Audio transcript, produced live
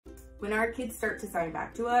When our kids start to sign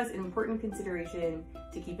back to us, an important consideration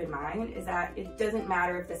to keep in mind is that it doesn't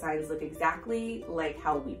matter if the signs look exactly like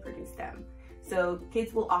how we produce them. So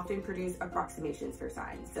kids will often produce approximations for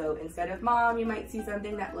signs. So instead of mom, you might see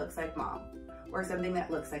something that looks like mom or something that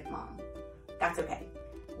looks like mom. That's okay.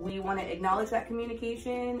 We want to acknowledge that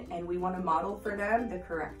communication and we want to model for them the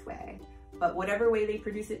correct way. But whatever way they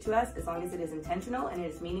produce it to us, as long as it is intentional and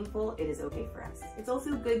it is meaningful, it is okay for us. It's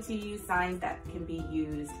also good to use signs that can be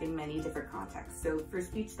used in many different contexts. So for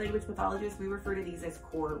speech language pathologists, we refer to these as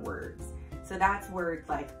core words. So that's words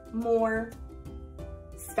like more,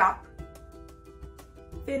 stop,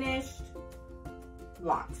 finished,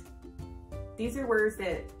 want. These are words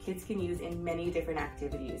that kids can use in many different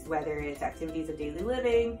activities, whether it's activities of daily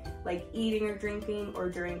living, like eating or drinking, or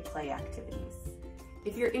during play activities.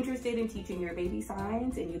 If you're interested in teaching your baby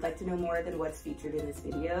signs and you'd like to know more than what's featured in this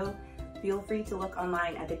video, feel free to look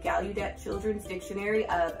online at the Gallaudet Children's Dictionary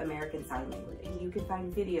of American Sign Language. And you can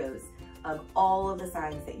find videos of all of the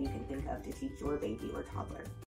signs that you can think of to teach your baby or toddler.